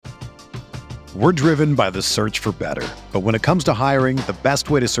We're driven by the search for better. But when it comes to hiring, the best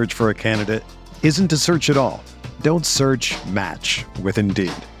way to search for a candidate isn't to search at all. Don't search, match with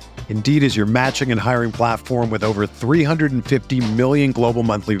Indeed. Indeed is your matching and hiring platform with over 350 million global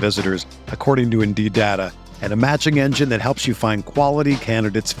monthly visitors, according to Indeed data, and a matching engine that helps you find quality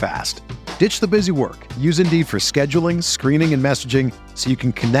candidates fast. Ditch the busy work. Use Indeed for scheduling, screening, and messaging so you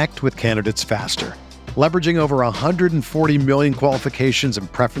can connect with candidates faster. Leveraging over 140 million qualifications and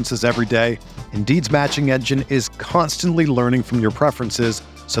preferences every day, Indeed's matching engine is constantly learning from your preferences,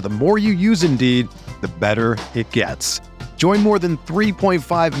 so the more you use Indeed, the better it gets. Join more than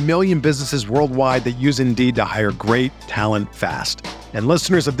 3.5 million businesses worldwide that use Indeed to hire great talent fast. And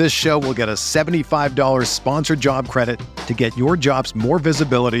listeners of this show will get a $75 sponsored job credit to get your jobs more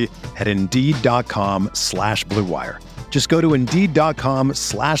visibility at Indeed.com/Blue Wire. Just go to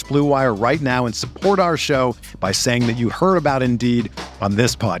Indeed.com/Blue Wire right now and support our show by saying that you heard about Indeed on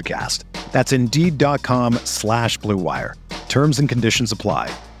this podcast. That's Indeed.com/Blue Wire. Terms and conditions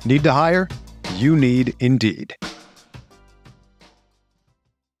apply. Need to hire? You need Indeed.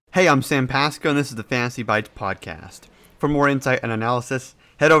 Hey, I'm Sam Pasco, and this is the Fantasy Bites podcast. For more insight and analysis,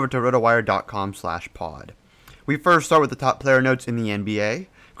 head over to rotowire.com/pod. We first start with the top player notes in the NBA.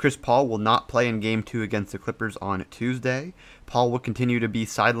 Chris Paul will not play in Game 2 against the Clippers on Tuesday. Paul will continue to be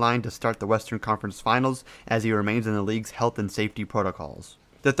sidelined to start the Western Conference Finals as he remains in the league's health and safety protocols.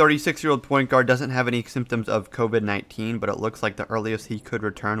 The 36-year-old point guard doesn't have any symptoms of COVID-19, but it looks like the earliest he could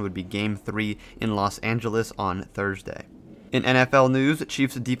return would be Game 3 in Los Angeles on Thursday. In NFL news,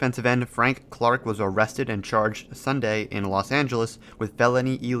 Chiefs defensive end Frank Clark was arrested and charged Sunday in Los Angeles with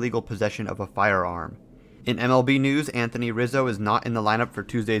felony illegal possession of a firearm. In MLB news, Anthony Rizzo is not in the lineup for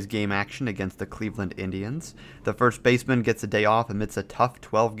Tuesday's game action against the Cleveland Indians. The first baseman gets a day off amidst a tough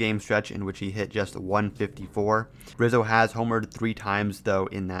 12-game stretch in which he hit just .154. Rizzo has homered 3 times, though,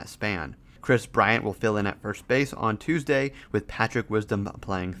 in that span. Chris Bryant will fill in at first base on Tuesday, with Patrick Wisdom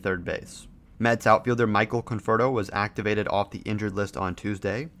playing third base. Mets outfielder Michael Conforto was activated off the injured list on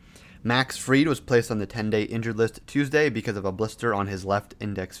Tuesday. Max Fried was placed on the 10-day injured list Tuesday because of a blister on his left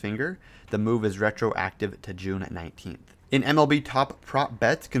index finger. The move is retroactive to June 19th. In MLB top prop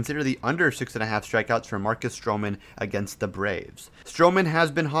bets, consider the under 6.5 strikeouts for Marcus Stroman against the Braves. Stroman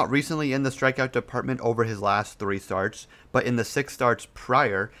has been hot recently in the strikeout department over his last 3 starts, but in the 6 starts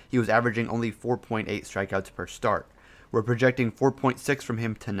prior, he was averaging only 4.8 strikeouts per start. We're projecting 4.6 from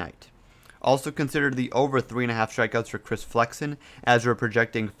him tonight. Also consider the over 3.5 strikeouts for Chris Flexen, as we're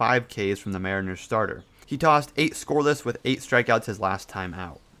projecting 5 Ks from the Mariners starter. He tossed 8 scoreless with 8 strikeouts his last time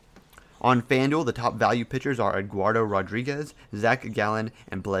out. On FanDuel, the top value pitchers are Eduardo Rodriguez, Zach Gallen,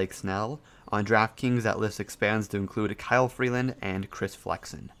 and Blake Snell. On DraftKings, that list expands to include Kyle Freeland and Chris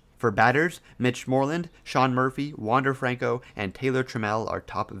Flexen. For batters, Mitch Moreland, Sean Murphy, Wander Franco, and Taylor Trammell are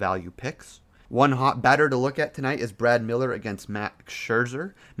top value picks. One hot batter to look at tonight is Brad Miller against Max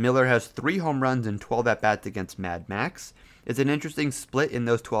Scherzer. Miller has 3 home runs and 12 at-bats against Mad Max. It's an interesting split in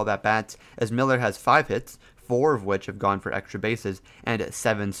those 12 at-bats, as Miller has 5 hits, 4 of which have gone for extra bases, and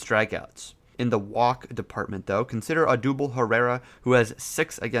 7 strikeouts. In the walk department, though, consider Odubel Herrera, who has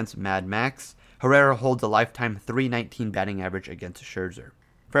 6 against Mad Max. Herrera holds a lifetime .319 batting average against Scherzer.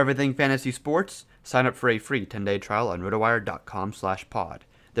 For everything fantasy sports, sign up for a free 10-day trial on rotowire.com/pod.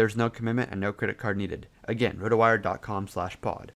 There's no commitment and no credit card needed. Again, rotowire.com/pod.